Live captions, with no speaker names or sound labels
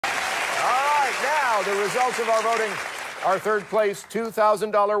now, the results of our voting. Our third place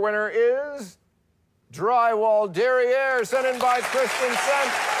 $2,000 winner is Drywall Derriere, sent in by Kristen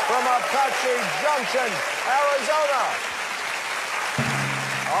Sent from Apache Junction, Arizona.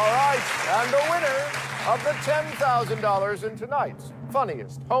 All right, and the winner of the $10,000 in tonight's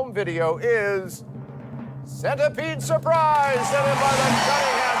funniest home video is Centipede Surprise, sent in by the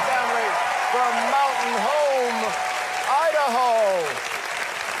Cunningham family from Mountain Home, Idaho.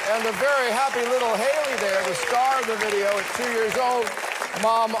 And the very happy little Haley there, the star of the video at 2 years old.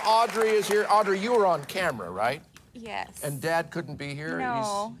 Mom, Audrey, is here. Audrey, you were on camera, right? Yes. And Dad couldn't be here?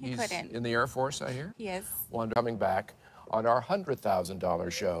 No, he's he couldn't. In the Air Force, I hear? Yes. Well, I'm coming back on our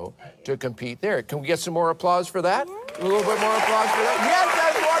 $100,000 show to compete there. Can we get some more applause for that? A little bit more applause for that? Yes,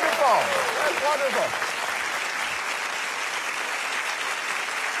 that's wonderful. That's wonderful.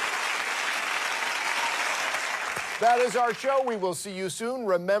 That is our show. We will see you soon.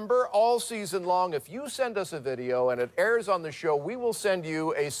 Remember, all season long, if you send us a video and it airs on the show, we will send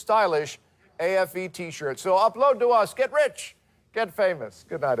you a stylish AFV t-shirt. So upload to us. Get rich. Get famous.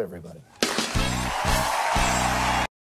 Good night, everybody.